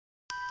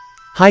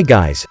Hi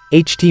guys,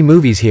 HT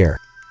Movies here.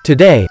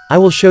 Today, I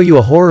will show you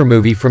a horror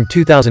movie from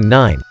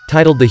 2009,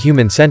 titled The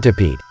Human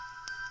Centipede.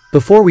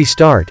 Before we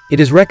start, it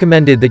is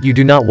recommended that you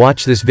do not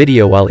watch this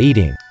video while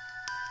eating.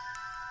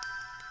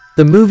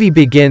 The movie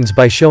begins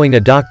by showing a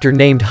doctor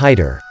named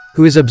Hyder,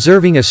 who is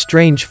observing a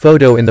strange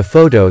photo. In the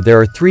photo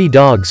there are 3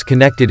 dogs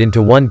connected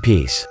into one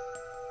piece.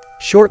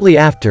 Shortly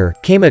after,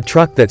 came a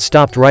truck that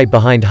stopped right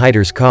behind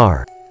Hyder's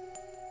car.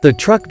 The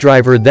truck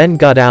driver then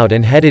got out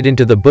and headed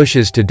into the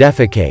bushes to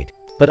defecate,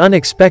 but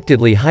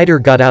unexpectedly Hyder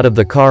got out of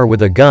the car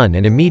with a gun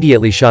and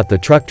immediately shot the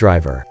truck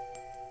driver.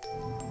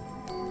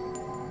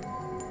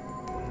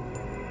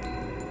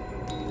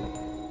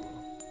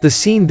 The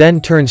scene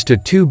then turns to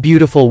 2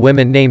 beautiful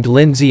women named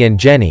Lindsay and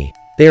Jenny.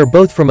 They are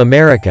both from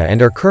America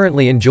and are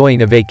currently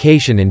enjoying a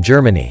vacation in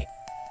Germany.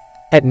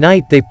 At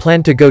night they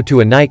plan to go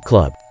to a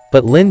nightclub,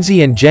 but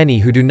Lindsay and Jenny,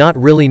 who do not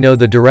really know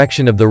the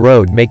direction of the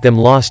road, make them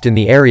lost in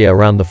the area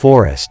around the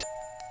forest.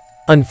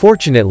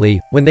 Unfortunately,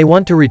 when they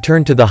want to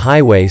return to the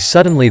highway,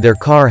 suddenly their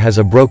car has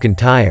a broken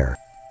tire.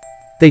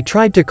 They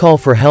tried to call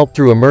for help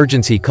through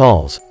emergency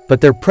calls,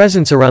 but their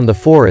presence around the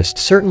forest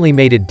certainly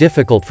made it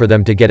difficult for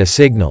them to get a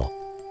signal.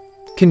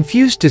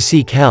 Confused to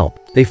seek help,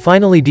 they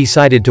finally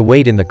decided to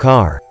wait in the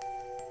car.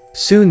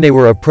 Soon they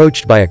were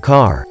approached by a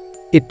car.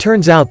 It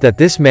turns out that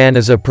this man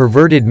is a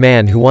perverted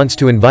man who wants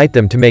to invite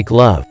them to make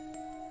love.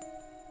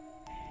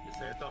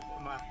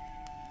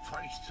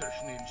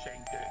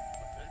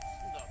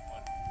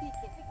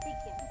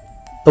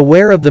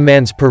 Aware of the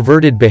man's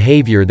perverted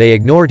behavior, they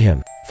ignored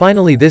him.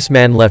 Finally this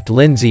man left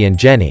Lindsay and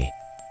Jenny.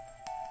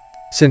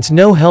 Since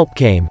no help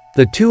came,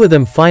 the 2 of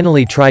them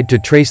finally tried to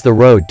trace the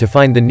road to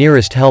find the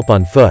nearest help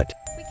on foot.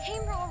 We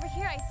came from over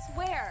here, I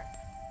swear.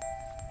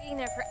 Being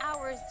there for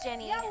hours,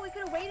 Jenny. Yeah, we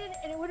could have waited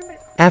and it would have been...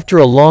 After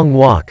a long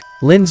walk,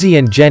 Lindsay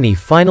and Jenny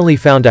finally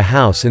found a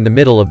house in the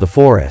middle of the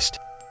forest.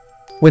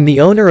 When the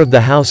owner of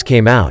the house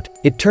came out,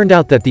 it turned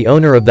out that the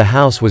owner of the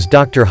house was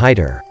Dr.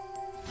 Hyder.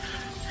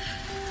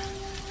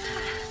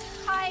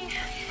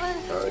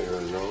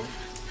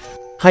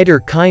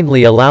 Hyder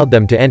kindly allowed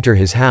them to enter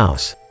his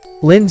house.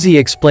 Lindsay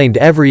explained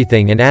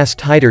everything and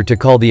asked Hyder to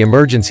call the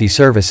emergency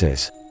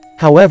services.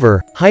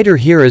 However, Hyder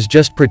here is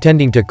just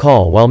pretending to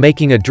call while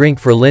making a drink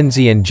for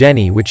Lindsay and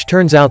Jenny, which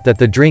turns out that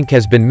the drink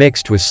has been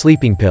mixed with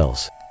sleeping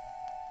pills.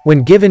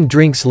 When given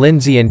drinks,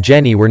 Lindsay and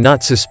Jenny were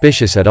not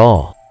suspicious at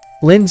all.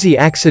 Lindsay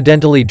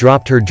accidentally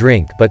dropped her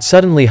drink, but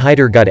suddenly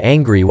Hyder got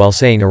angry while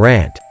saying a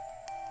rant.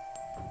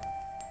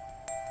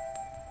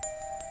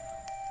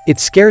 It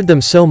scared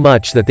them so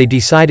much that they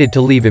decided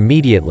to leave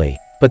immediately,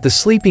 but the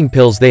sleeping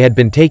pills they had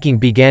been taking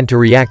began to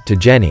react to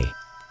Jenny.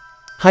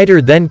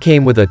 Hyder then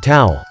came with a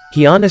towel.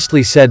 He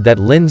honestly said that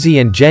Lindsay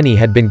and Jenny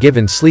had been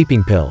given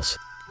sleeping pills.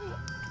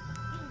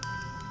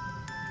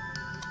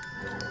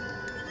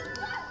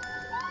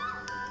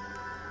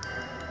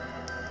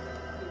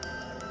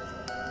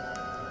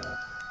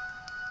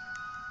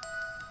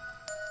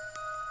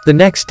 The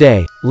next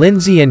day,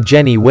 Lindsay and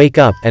Jenny wake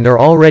up and are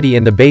already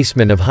in the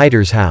basement of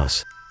Hyder's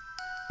house.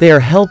 They are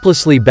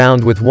helplessly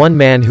bound with one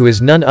man who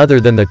is none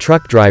other than the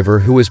truck driver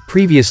who was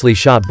previously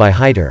shot by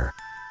Hyder.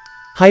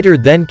 Hyder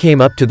then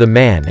came up to the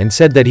man and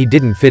said that he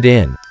didn't fit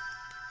in.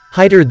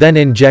 Hyder then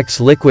injects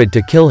liquid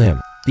to kill him.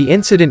 The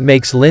incident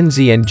makes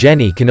Lindsay and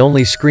Jenny can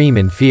only scream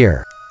in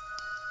fear.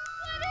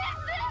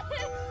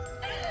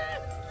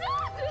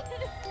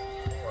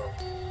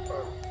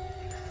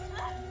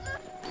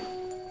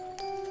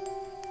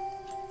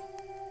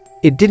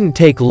 It didn't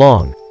take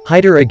long.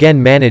 Hyder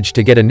again managed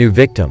to get a new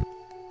victim.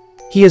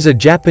 He is a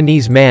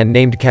Japanese man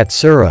named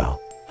Katsuro.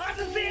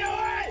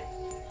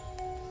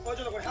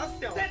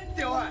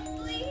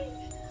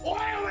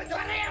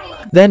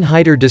 Then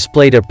Hyder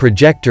displayed a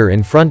projector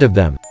in front of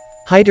them.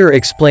 Hyder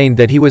explained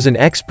that he was an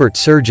expert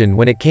surgeon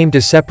when it came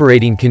to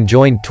separating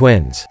conjoined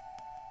twins.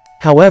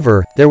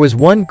 However, there was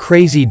one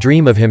crazy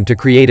dream of him to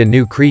create a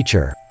new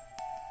creature.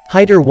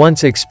 Hyder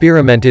once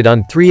experimented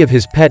on 3 of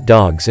his pet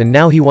dogs and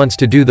now he wants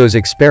to do those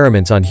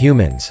experiments on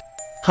humans.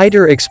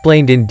 Hyder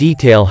explained in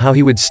detail how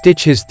he would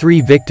stitch his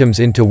 3 victims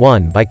into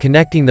one by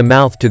connecting the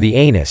mouth to the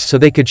anus so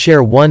they could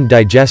share one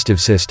digestive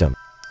system.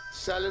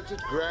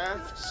 Salted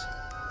grafts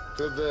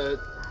to the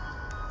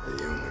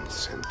human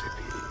centipede.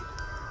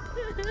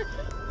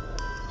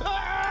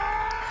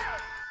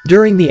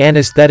 During the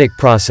anesthetic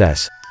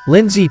process,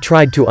 Lindsay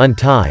tried to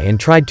untie and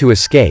tried to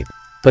escape,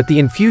 but the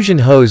infusion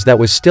hose that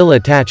was still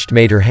attached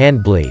made her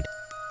hand bleed.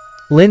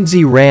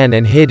 Lindsay ran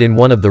and hid in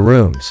one of the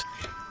rooms.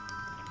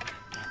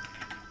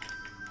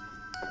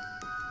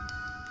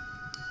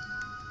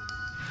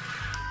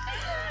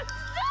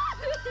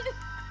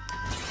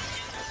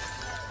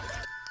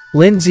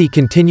 Lindsay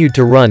continued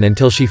to run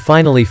until she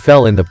finally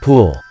fell in the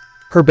pool.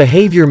 Her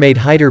behavior made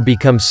Hyder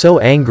become so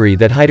angry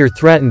that Hyder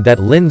threatened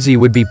that Lindsay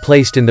would be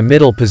placed in the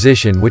middle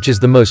position, which is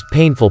the most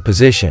painful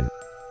position.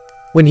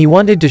 When he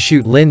wanted to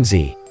shoot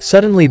Lindsay,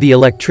 suddenly the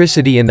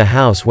electricity in the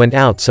house went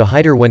out, so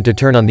Hyder went to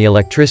turn on the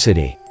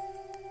electricity.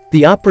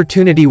 The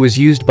opportunity was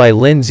used by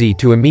Lindsay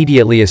to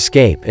immediately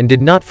escape and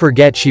did not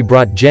forget she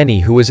brought Jenny,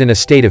 who was in a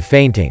state of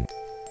fainting.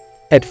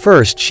 At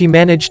first she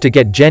managed to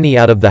get Jenny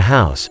out of the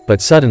house, but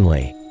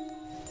suddenly,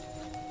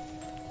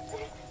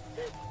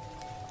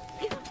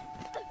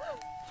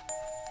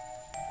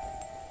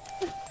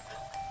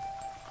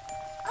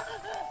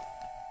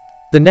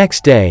 the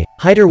next day,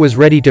 Hyder was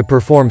ready to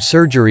perform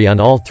surgery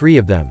on all three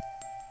of them.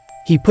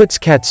 He puts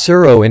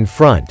Katsuro in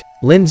front,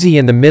 Lindsay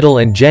in the middle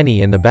and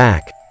Jenny in the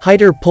back.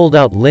 Hyder pulled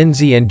out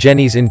Lindsay and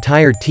Jenny's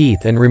entire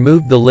teeth and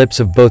removed the lips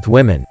of both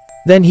women.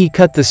 Then he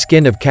cut the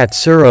skin of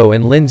Katsuro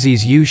and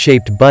Lindsay's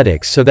U-shaped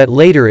buttocks so that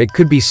later it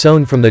could be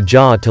sewn from the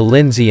jaw to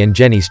Lindsay and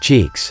Jenny's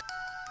cheeks.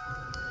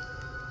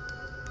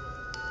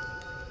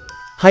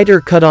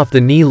 Hyder cut off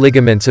the knee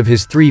ligaments of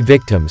his three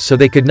victims so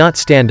they could not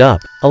stand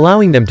up,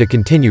 allowing them to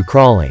continue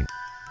crawling.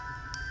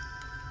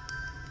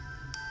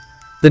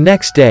 The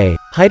next day,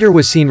 Hyder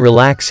was seen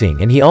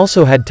relaxing and he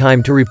also had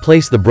time to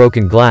replace the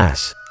broken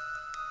glass.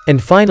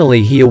 And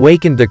finally he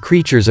awakened the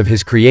creatures of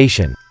his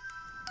creation.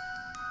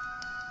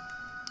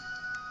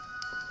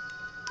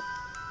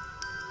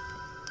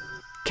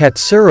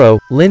 Katsuro,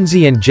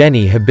 Lindsay and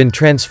Jenny have been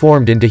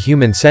transformed into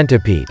human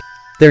centipede.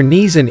 Their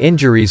knees and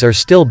injuries are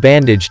still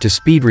bandaged to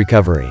speed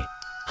recovery.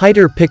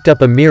 Hyder picked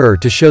up a mirror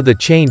to show the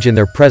change in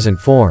their present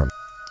form.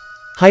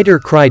 Hyder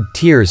cried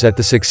tears at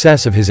the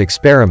success of his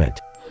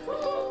experiment.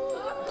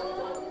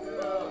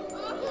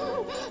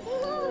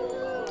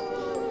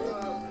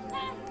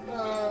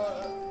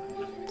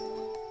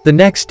 The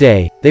next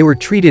day, they were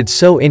treated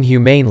so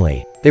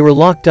inhumanely, they were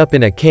locked up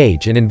in a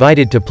cage and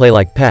invited to play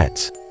like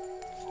pets.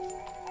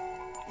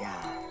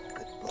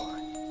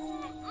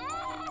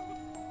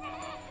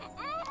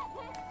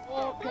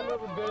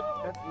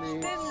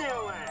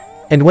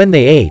 And when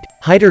they ate,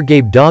 Hyder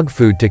gave dog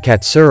food to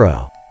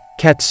Katsuro.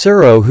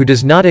 Katsuro, who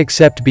does not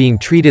accept being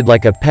treated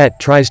like a pet,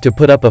 tries to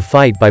put up a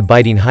fight by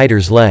biting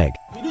Hyder's leg.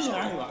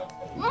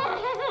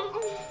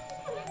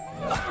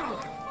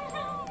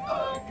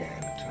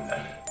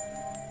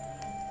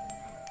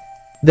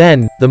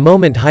 Then, the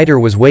moment Hyder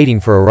was waiting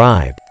for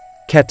arrived.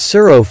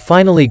 Katsuro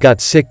finally got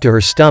sick to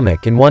her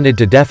stomach and wanted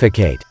to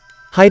defecate.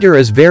 Hyder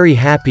is very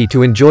happy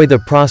to enjoy the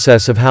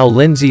process of how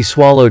Lindsay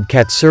swallowed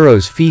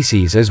Katsuro's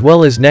feces, as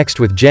well as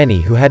next with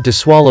Jenny, who had to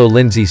swallow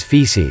Lindsay's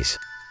feces.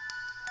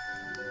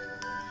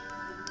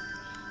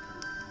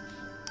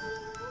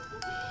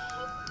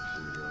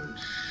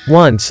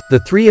 Once, the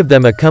three of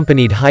them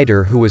accompanied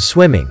Hyder, who was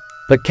swimming,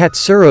 but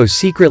Katsuro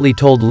secretly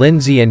told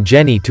Lindsay and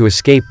Jenny to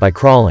escape by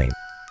crawling.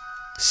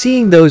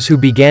 Seeing those who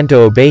began to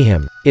obey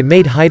him, it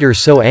made Hyder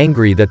so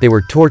angry that they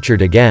were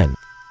tortured again.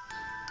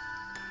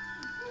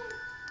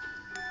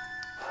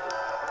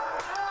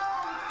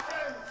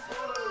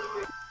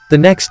 The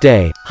next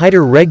day,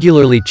 Hyder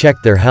regularly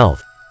checked their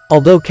health.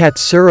 Although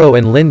Katsuro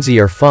and Lindsay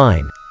are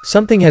fine,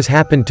 something has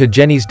happened to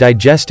Jenny's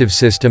digestive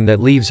system that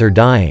leaves her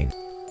dying.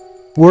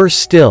 Worse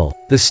still,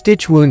 the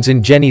stitch wounds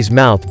in Jenny's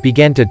mouth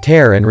began to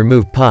tear and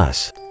remove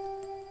pus.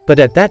 But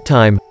at that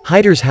time,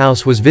 Hyder's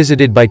house was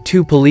visited by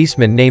two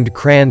policemen named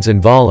Kranz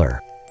and Voller.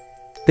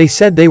 They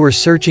said they were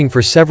searching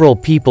for several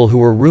people who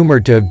were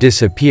rumored to have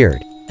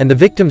disappeared, and the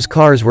victims'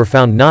 cars were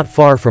found not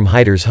far from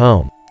Hyder's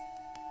home.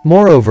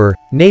 Moreover,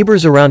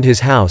 neighbors around his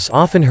house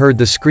often heard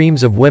the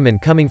screams of women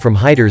coming from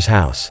Hyder's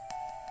house.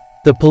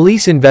 The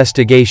police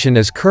investigation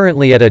is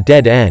currently at a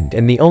dead end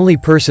and the only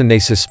person they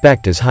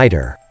suspect is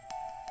Hyder.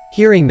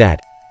 Hearing that,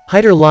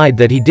 Hyder lied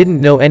that he didn't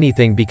know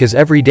anything because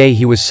every day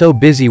he was so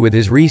busy with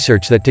his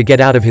research that to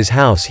get out of his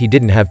house he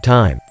didn't have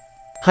time.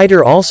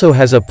 Hyder also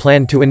has a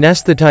plan to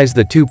anesthetize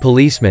the two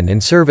policemen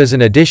and serve as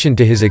an addition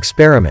to his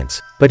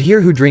experiments, but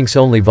here who drinks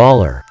only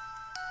Voller.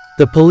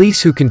 The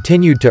police who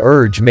continued to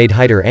urge made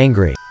Hyder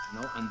angry.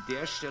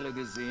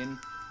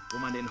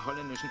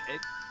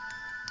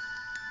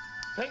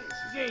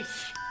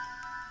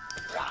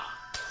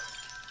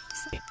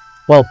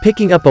 While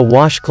picking up a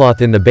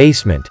washcloth in the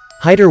basement,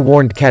 Hyder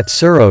warned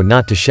Katsuro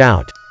not to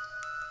shout.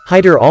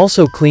 Hyder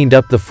also cleaned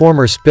up the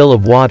former spill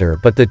of water,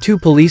 but the two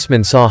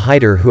policemen saw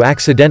Hyder, who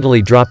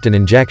accidentally dropped an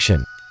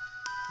injection.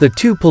 The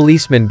two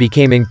policemen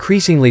became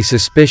increasingly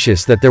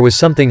suspicious that there was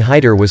something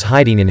Hyder was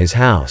hiding in his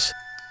house.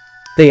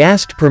 They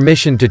asked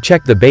permission to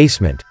check the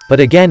basement, but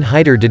again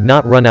Hyder did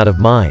not run out of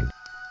mind.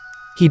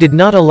 He did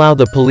not allow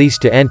the police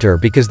to enter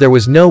because there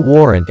was no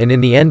warrant, and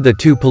in the end the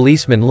two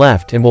policemen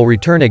left and will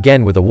return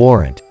again with a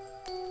warrant.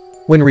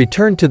 When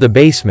returned to the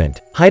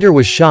basement, Hyder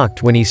was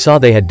shocked when he saw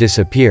they had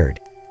disappeared.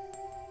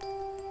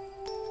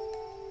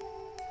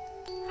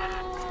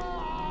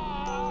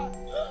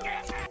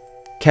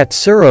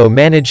 Katsuro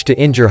managed to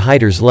injure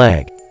Hyder's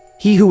leg.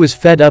 He who was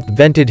fed up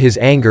vented his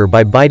anger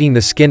by biting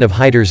the skin of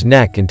Hyder's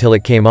neck until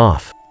it came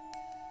off.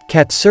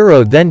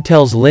 Katsuro then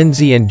tells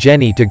Lindsay and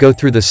Jenny to go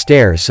through the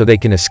stairs so they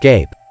can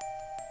escape.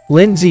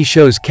 Lindsay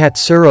shows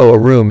Katsuro a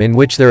room in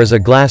which there is a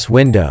glass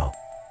window.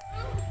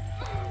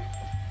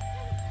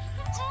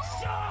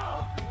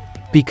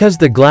 Because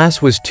the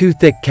glass was too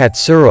thick,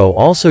 Katsuro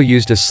also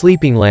used a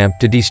sleeping lamp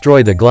to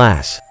destroy the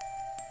glass.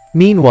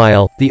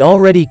 Meanwhile, the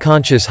already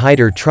conscious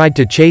Hyder tried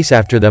to chase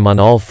after them on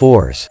all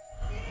fours.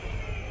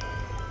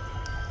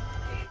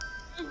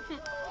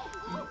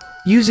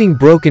 Using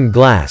broken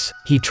glass,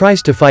 he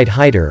tries to fight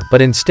Hyder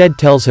but instead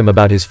tells him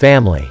about his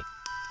family.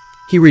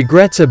 He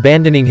regrets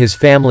abandoning his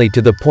family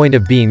to the point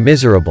of being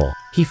miserable.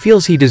 He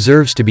feels he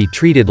deserves to be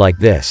treated like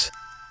this.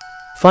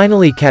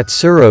 Finally,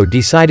 Katsuro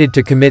decided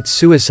to commit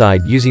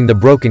suicide using the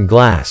broken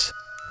glass.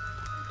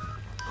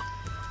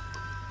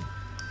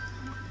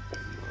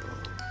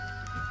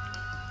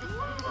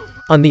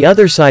 On the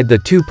other side, the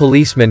two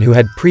policemen who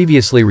had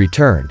previously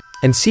returned,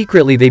 and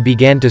secretly they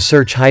began to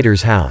search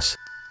Hyder's house.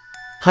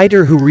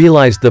 Hyder, who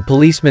realized the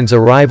policeman's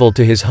arrival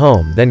to his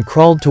home, then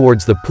crawled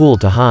towards the pool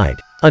to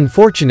hide.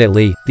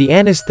 Unfortunately, the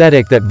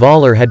anesthetic that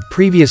Voller had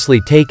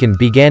previously taken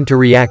began to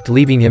react,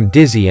 leaving him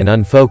dizzy and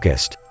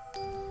unfocused.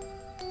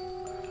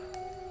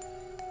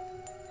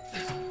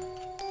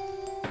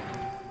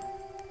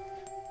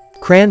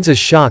 Kranz is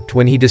shocked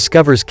when he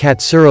discovers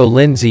Katsuro,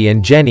 Lindsay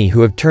and Jenny, who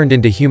have turned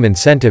into human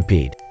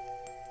centipede.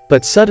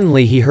 But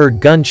suddenly he heard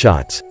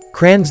gunshots.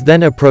 Kranz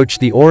then approached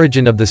the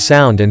origin of the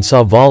sound and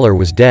saw Voller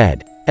was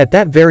dead. At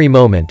that very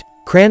moment,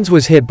 Kranz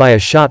was hit by a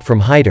shot from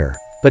Hyder,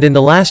 but in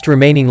the last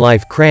remaining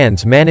life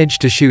Kranz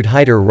managed to shoot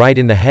Hyder right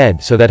in the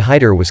head so that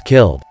Hyder was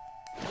killed.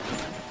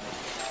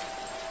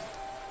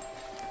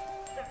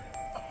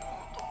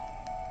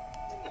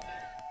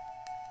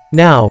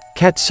 Now,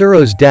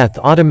 Katsuro's death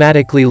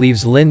automatically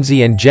leaves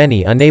Lindsay and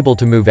Jenny unable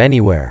to move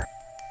anywhere.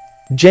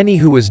 Jenny,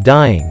 who was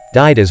dying,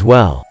 died as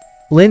well.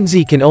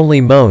 Lindsay can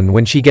only moan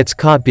when she gets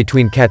caught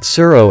between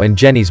Katsuro and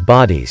Jenny's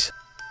bodies.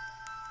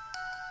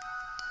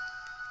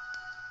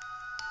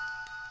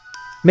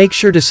 Make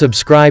sure to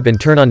subscribe and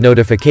turn on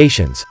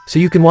notifications, so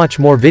you can watch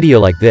more video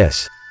like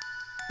this.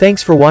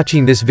 Thanks for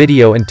watching this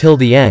video until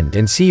the end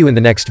and see you in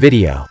the next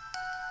video.